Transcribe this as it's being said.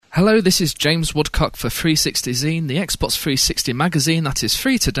Hello, this is James Woodcock for 360 Zine, the Xbox 360 magazine that is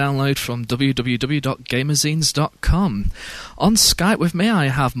free to download from www.gamerzines.com. On Skype with me I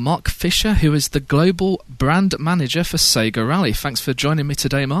have Mark Fisher, who is the Global Brand Manager for Sega Rally. Thanks for joining me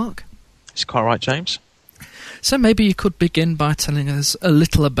today, Mark. It's quite right, James. So maybe you could begin by telling us a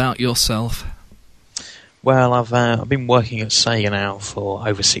little about yourself. Well, I've been working at Sega now for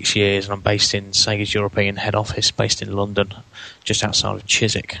over 6 years, and I'm based in Sega's European head office, based in London, just outside of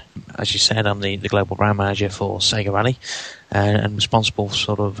Chiswick. As you said, I'm the global brand manager for Sega Rally, and responsible for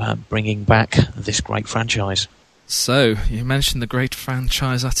sort of bringing back this great franchise. So, you mentioned the great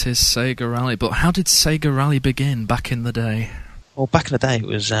franchise that is Sega Rally, but how did Sega Rally begin back in the day? Well, back in the day, it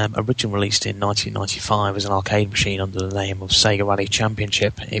was originally released in 1995 as an arcade machine under the name of Sega Rally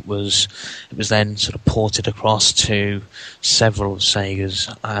Championship. It was then sort of ported across to several of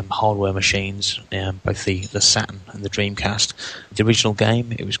Sega's hardware machines, both the Saturn and the Dreamcast. The original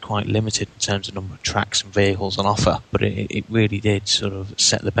game, it was quite limited in terms of number of tracks and vehicles on offer, but it really did sort of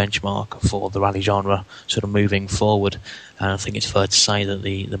set the benchmark for the rally genre sort of moving forward. And I think it's fair to say that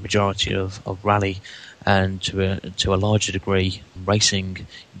the majority of rally and to a larger degree racing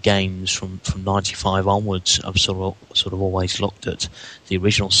games from 95 onwards, I've sort of always looked at the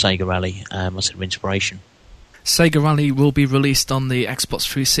original Sega Rally as sort of inspiration. Sega Rally will be released on the Xbox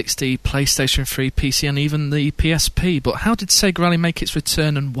 360, PlayStation 3, PC and even the PSP, but how did Sega Rally make its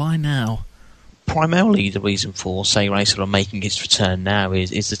return and why now? Primarily, the reason for Sega Rally sort of making its return now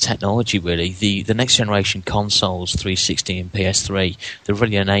is the technology, really. The next generation consoles, 360 and PS3, they've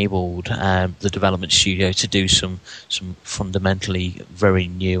really enabled the development studio to do some fundamentally very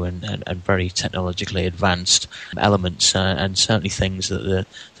new and very technologically advanced elements, and certainly things that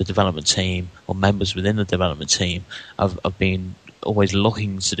the development team or members within the development team have been always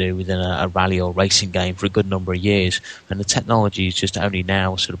looking to do within a rally or racing game for a good number of years, and the technology has just only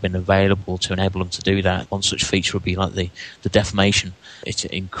now sort of been available to enable them to do that. One such feature would be like the deformation. It's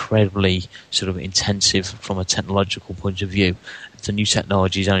incredibly sort of intensive from a technological point of view. The new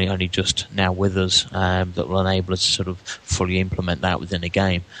technology is only just now with us that will enable us to sort of fully implement that within a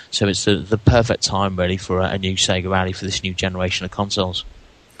game. So it's the perfect time really for a new Sega Rally for this new generation of consoles.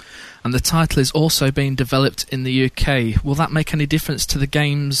 And the title is also being developed in the UK. Will that make any difference to the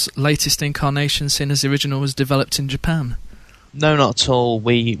game's latest incarnation, seeing as the original was developed in Japan? No, not at all.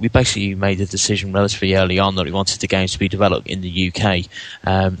 We basically made the decision relatively early on that we wanted the games to be developed in the UK.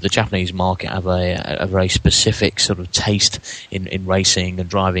 The Japanese market have a very specific sort of taste in racing and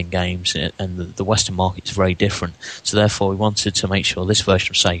driving games, and the Western market is very different. So therefore we wanted to make sure this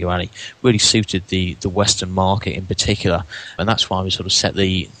version of Sega Rally really suited the Western market in particular, and that's why we sort of set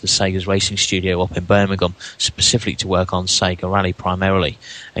the Sega's racing studio up in Birmingham specifically to work on Sega Rally primarily.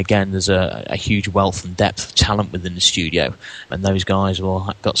 Again, there's a huge wealth and depth of talent within the studio, and those guys have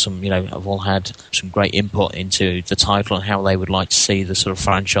all got have all had some great input into the title and how they would like to see the sort of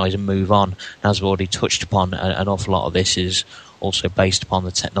franchise and move on. As we've already touched upon, an awful lot of this is also based upon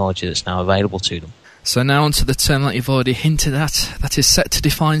the technology that's now available to them. So now on to the term that you've already hinted at, that is set to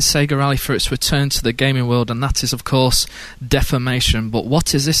define Sega Rally for its return to the gaming world, and that is, of course, deformation. But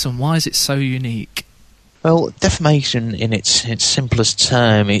what is this and why is it so unique? Well, deformation, in its simplest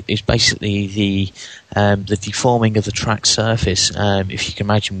term, is basically the deforming of the track surface. If you can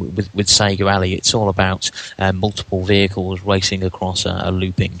imagine with Sega Rally, it's all about multiple vehicles racing across a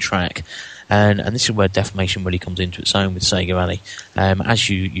looping track. And this is where deformation really comes into its own with Sega Rally. As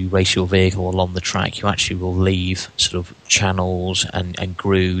you race your vehicle along the track, you actually will leave sort of channels and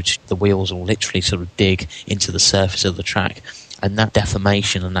grooves. The wheels will literally sort of dig into the surface of the track. And that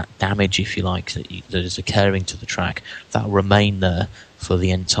deformation and that damage, if you like, that is occurring to the track, that will remain there for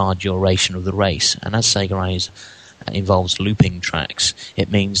the entire duration of the race. And as Sega Rally involves looping tracks, it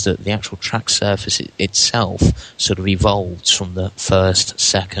means that the actual track surface itself sort of evolves from the first,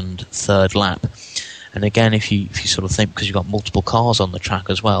 second, third lap. And again, if you sort of think, because you've got multiple cars on the track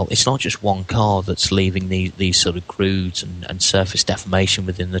as well, it's not just one car that's leaving these sort of grooves and surface deformation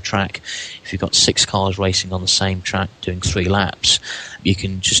within the track. If you've got 6 cars racing on the same track doing 3 laps, you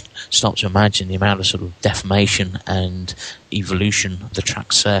can just start to imagine the amount of sort of deformation and evolution the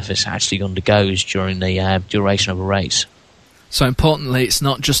track surface actually undergoes during the duration of a race. So importantly, it's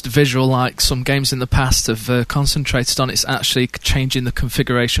not just visual like some games in the past have concentrated on, it's actually changing the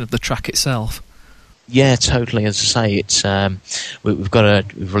configuration of the track itself. Yeah, totally. As I say, it's we've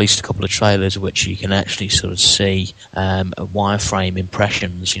released a couple of trailers which you can actually sort of see wireframe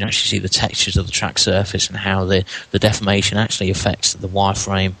impressions. You can actually see the textures of the track surface and how the deformation actually affects the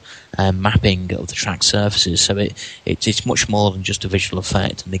wireframe mapping of the track surfaces. So it's much more than just a visual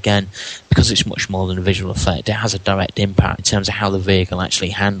effect. And again, because it's much more than a visual effect, it has a direct impact in terms of how the vehicle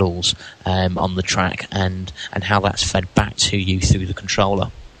actually handles on the track and how that's fed back to you through the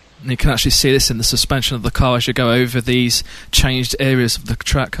controller. And you can actually see this in the suspension of the car as you go over these changed areas of the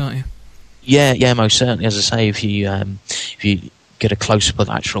track, can't you? Yeah, most certainly. As I say, if you get a close-up of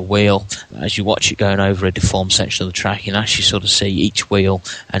the actual wheel, as you watch it going over a deformed section of the track, you can actually sort of see each wheel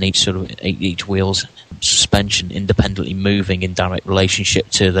and each wheel's suspension independently moving in direct relationship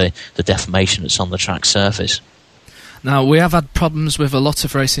to the deformation that's on the track surface. Now, we have had problems with a lot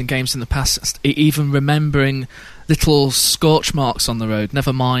of racing games in the past, even remembering little scorch marks on the road,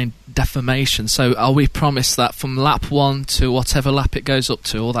 never mind deformation. So are we promised that from lap 1 to whatever lap it goes up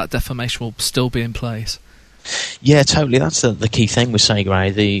to, all that deformation will still be in place? Yeah, totally. That's the key thing with Sega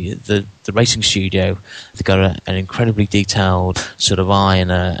Rally. The racing studio, they've got an incredibly detailed sort of eye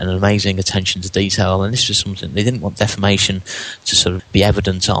and an amazing attention to detail, and this was something they didn't want deformation to sort of be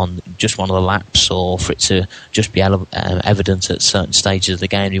evident on just one of the laps or for it to just be evident at certain stages of the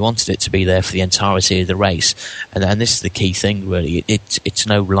game. They wanted it to be there for the entirety of the race, and this is the key thing really. It's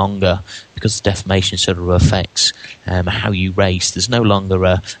no longer, because the deformation sort of affects how you race, there's no longer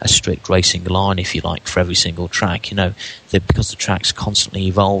a strict racing line, if you like, for every single track. Because the track's constantly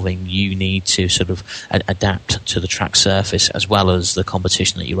evolving, you need to sort of adapt to the track surface as well as the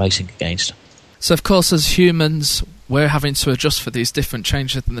competition that you're racing against. So, of course, as humans, we're having to adjust for these different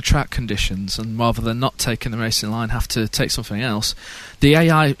changes in the track conditions, and rather than not taking the racing line, have to take something else. The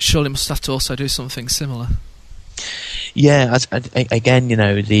AI surely must have to also do something similar. Yeah, again,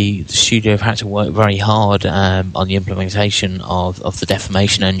 the studio have had to work very hard on the implementation of the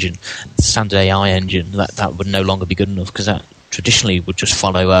deformation engine, the standard AI engine. That would no longer be good enough, because that traditionally would just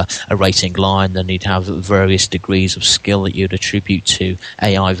follow a racing line. Then you'd have various degrees of skill that you'd attribute to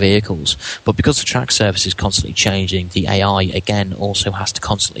AI vehicles. But because the track surface is constantly changing, the AI, again, also has to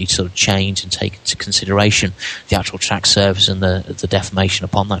constantly sort of change and take into consideration the actual track surface and the deformation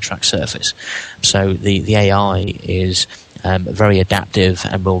upon that track surface. So the AI is very adaptive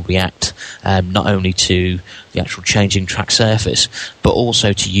and will react not only to the actual changing track surface, but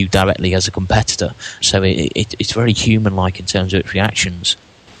also to you directly as a competitor. So it's very human-like in terms of its reactions.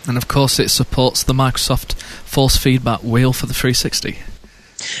 And of course it supports the Microsoft force feedback wheel for the 360.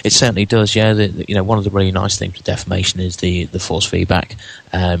 It certainly does, yeah. One of the really nice things with deformation is the force feedback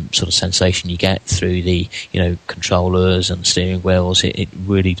sort of sensation you get through the controllers and steering wheels. It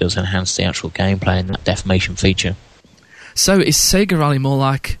really does enhance the actual gameplay and that deformation feature. So is Sega Rally more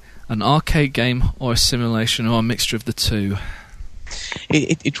like an arcade game or a simulation, or a mixture of the two?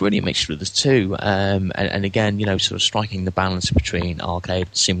 It's really a mixture of the two, and again, sort of striking the balance between arcade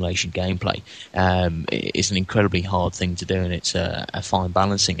and simulation gameplay is an incredibly hard thing to do, and it's a fine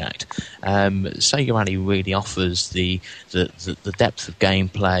balancing act. Sega Rally really offers the depth of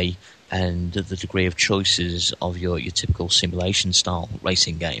gameplay and the degree of choices of your typical simulation style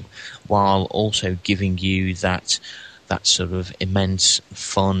racing game, while also giving you that sort of immense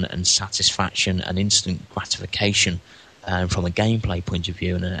fun and satisfaction and instant gratification from a gameplay point of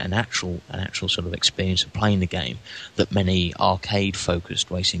view, and an actual sort of experience of playing the game that many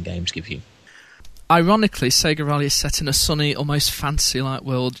arcade-focused racing games give you. Ironically, Sega Rally is set in a sunny, almost fantasy-like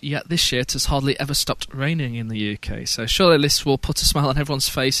world, yet this year it has hardly ever stopped raining in the UK, so surely this will put a smile on everyone's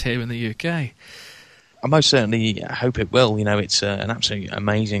face here in the UK. I most certainly hope it will. It's an absolutely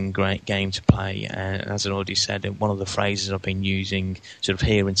amazing, great game to play. And as I already said, one of the phrases I've been using sort of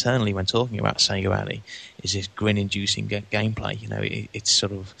here internally when talking about Sega Rally is this grin-inducing gameplay. It's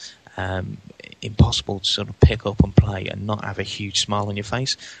sort of impossible to sort of pick up and play and not have a huge smile on your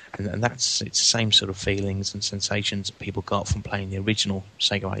face. And it's the same sort of feelings and sensations that people got from playing the original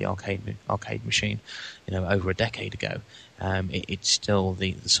Sega Rally arcade machine, over a decade ago. It's still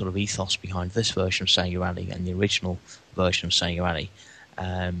the sort of ethos behind this version of Sega Rally and the original version of Sega Rally.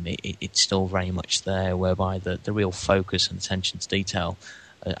 It's still very much there, whereby the real focus and attention to detail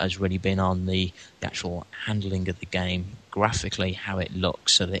has really been on the actual handling of the game, graphically, how it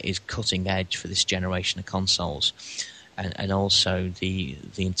looks, so that it is cutting edge for this generation of consoles, and also the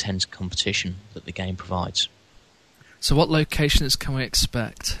intense competition that the game provides. So what locations can we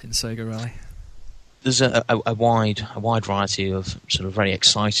expect in Sega Rally? There's a wide variety of sort of very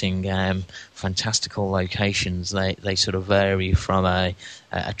exciting, fantastical locations. They sort of vary from a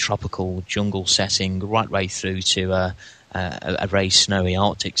tropical jungle setting right way through to a very snowy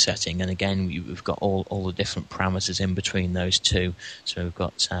Arctic setting, and again we've got all the different parameters in between those two. So we've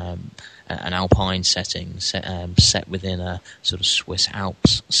got an alpine setting set within a sort of Swiss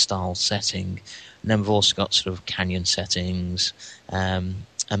Alps style setting, and then we've also got sort of canyon settings and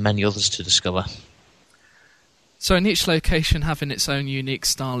many others to discover. So in each location having its own unique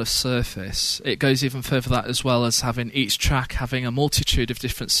style of surface, it goes even further that as well as having each track having a multitude of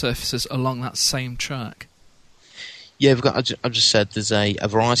different surfaces along that same track. Yeah, I've just said there's a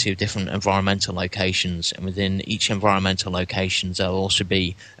variety of different environmental locations, and within each environmental locations there'll also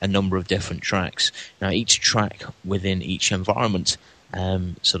be a number of different tracks. Now, each track within each environment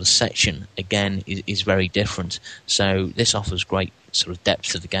sort of section, again, is very different. So this offers great sort of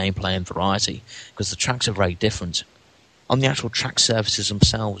depth to the gameplay and variety, because the tracks are very different. On the actual track surfaces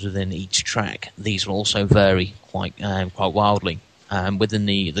themselves within each track, these will also vary quite wildly. Within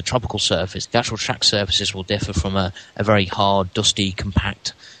the tropical surface, the actual track surfaces will differ from a very hard, dusty,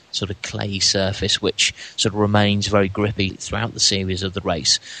 compact sort of clay surface, which sort of remains very grippy throughout the series of the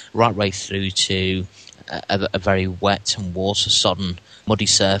race, right way through to a very wet and water-sodden, muddy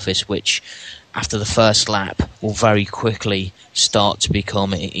surface, which after the first lap will very quickly start to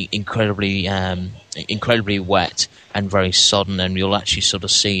become incredibly wet and very sodden, and you'll actually sort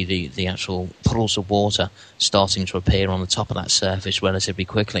of see the actual puddles of water starting to appear on the top of that surface relatively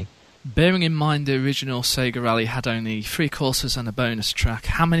quickly. Bearing in mind the original Sega Rally had only 3 courses and a bonus track,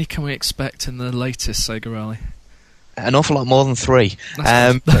 how many can we expect in the latest Sega Rally? An awful lot more than 3.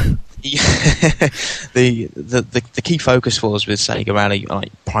 The key focus for us with Sega Rally,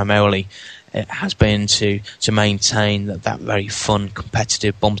 primarily, it has been to maintain that very fun,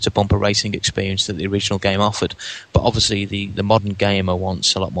 competitive bumper-to-bumper racing experience that the original game offered. But obviously the modern gamer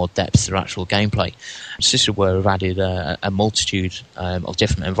wants a lot more depth through actual gameplay. So this is where we've added a multitude of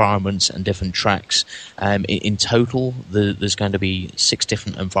different environments and different tracks. In total, there's going to be 6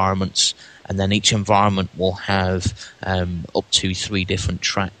 different environments, and then each environment will have up to 3 different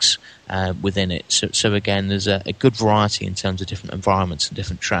tracks within it. So again, there's a good variety in terms of different environments and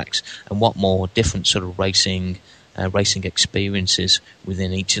different tracks, and what more different sort of racing experiences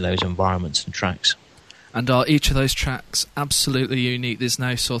within each of those environments and tracks. And are each of those tracks absolutely unique? There's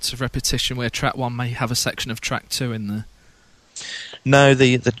no sort of repetition where track 1 may have a section of track 2 in there? No,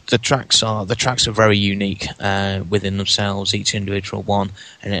 the tracks are very unique within themselves, each individual one,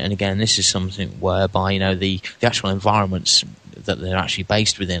 and again, this is something whereby the actual environments that they're actually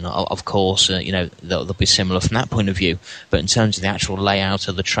based within, of course, they'll be similar from that point of view, but in terms of the actual layout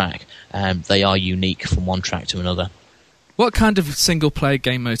of the track, they are unique from one track to another. What kind of single-player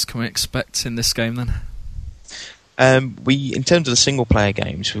game modes can we expect in this game then? In terms of the single-player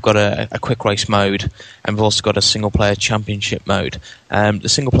games, we've got a quick race mode, and we've also got a single-player championship mode. The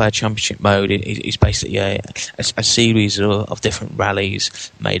single-player championship mode is basically a series of different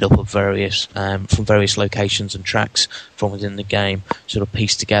rallies made up of from various locations and tracks from within the game, sort of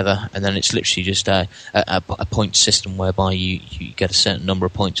pieced together, and then it's literally just a point system whereby you get a certain number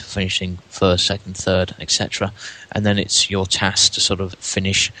of points for finishing first, second, third, etc. And then it's your task to sort of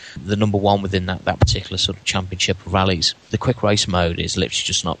finish the number 1 within that particular sort of championship of rallies. The quick race mode is literally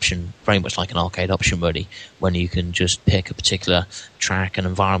just an option, very much like an arcade option really, when you can just pick a particular track and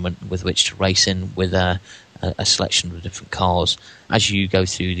environment with which to race in with a selection of different cars. As you go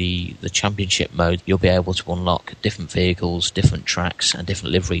through the championship mode, you'll be able to unlock different vehicles, different tracks, and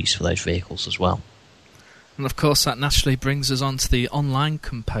different liveries for those vehicles as well. And of course that naturally brings us on to the online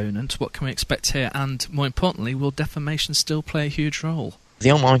component. What can we expect here? And more importantly, will Deformation still play a huge role?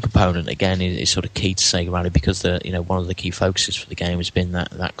 The online component, again, is sort of key to Sega Rally, because one of the key focuses for the game has been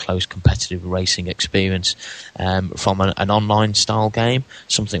that close competitive racing experience from an online style game.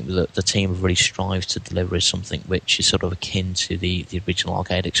 Something that the team have really strived to deliver is something which is sort of akin to the original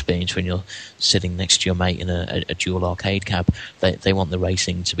arcade experience when you're sitting next to your mate in a dual arcade cab. They want the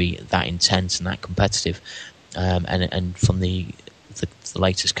racing to be that intense and that competitive. And from the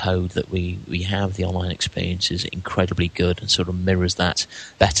latest code that we have, the online experience is incredibly good and sort of mirrors that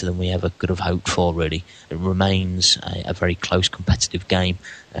better than we ever could have hoped for, really. It remains a very close competitive game,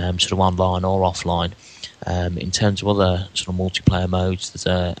 sort of online or offline. In terms of other sort of multiplayer modes, there's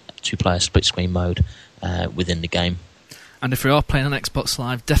a 2-player split screen mode within the game. And if we are playing on Xbox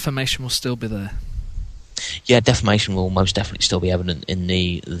Live, Deformation will still be there? Yeah, Deformation will most definitely still be evident in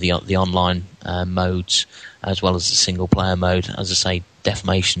the online modes, as well as the single player mode. As I say,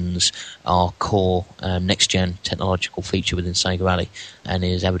 deformations are core next-gen technological feature within Sega Rally, and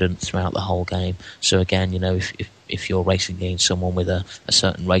is evident throughout the whole game. So again, if you're racing against someone with a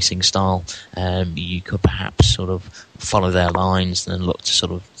certain racing style, you could perhaps sort of follow their lines and then look to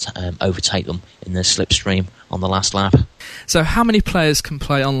sort of overtake them in their slipstream on the last lap. So how many players can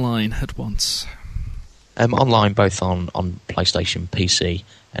play online at once? Online, both on PlayStation, PC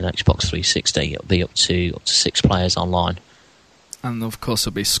and Xbox 360, it'll be up to 6 players online. And of course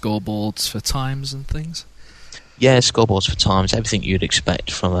there'll be scoreboards for times and things? Yeah, scoreboards for times, everything you'd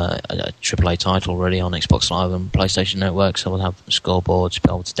expect from a AAA title really on Xbox Live and PlayStation Network. So we'll have scoreboards, be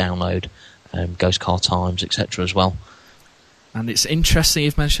able to download Ghost Car times, etc. as well. And it's interesting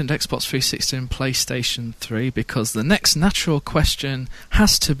you've mentioned Xbox 360 and PlayStation 3, because the next natural question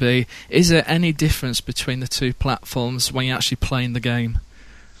has to be, is there any difference between the two platforms when you're actually playing the game?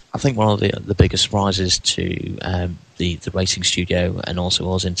 I think one of the biggest surprises to the racing studio and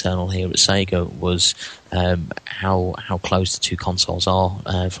also us internal here at Sega was how close the two consoles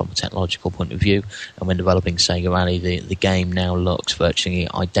are from a technological point of view. And when developing Sega Rally, the game now looks virtually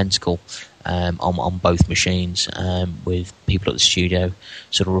identical on both machines, with people at the studio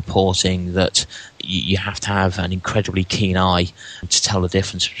sort of reporting that you have to have an incredibly keen eye to tell the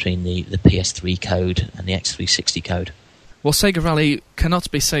difference between the PS3 code and the X360 code. Well, Sega Rally cannot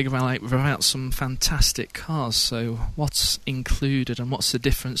be Sega Rally without some fantastic cars, so what's included and what's the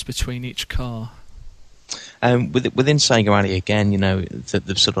difference between each car? Within Sega Rally, again,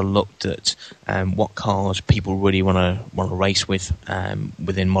 they've sort of looked at what cars people really want to race with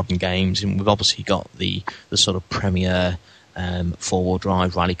within modern games, and we've obviously got the sort of premier four-wheel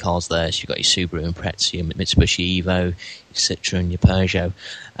drive rally cars there. So you've got your Subaru Impreza, your Mitsubishi Evo, your Citroen, your Peugeot.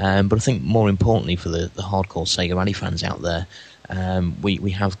 But I think more importantly for the hardcore Sega Rally fans out there,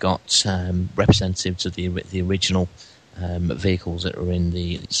 we have got representatives of the original vehicles that are in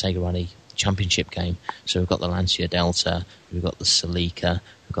the Sega Rally Championship game. So we've got the Lancia Delta, we've got the Celica,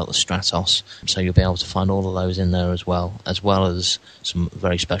 we've got the Stratos. So you'll be able to find all of those in there as well as some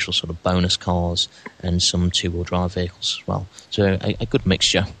very special sort of bonus cars and some two-wheel drive vehicles as well. So a good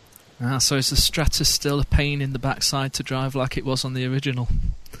mixture. So is the Stratus still a pain in the backside to drive like it was on the original?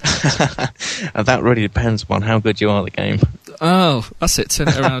 And that really depends upon how good you are at the game. Oh, that's it. Turn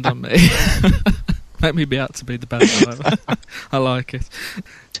it around on me. Let me be out to be the bad driver. I like it.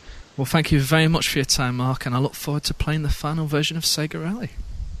 Well, thank you very much for your time, Mark, and I look forward to playing the final version of Sega Rally.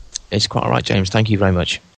 It's quite all right, James. Thank you very much.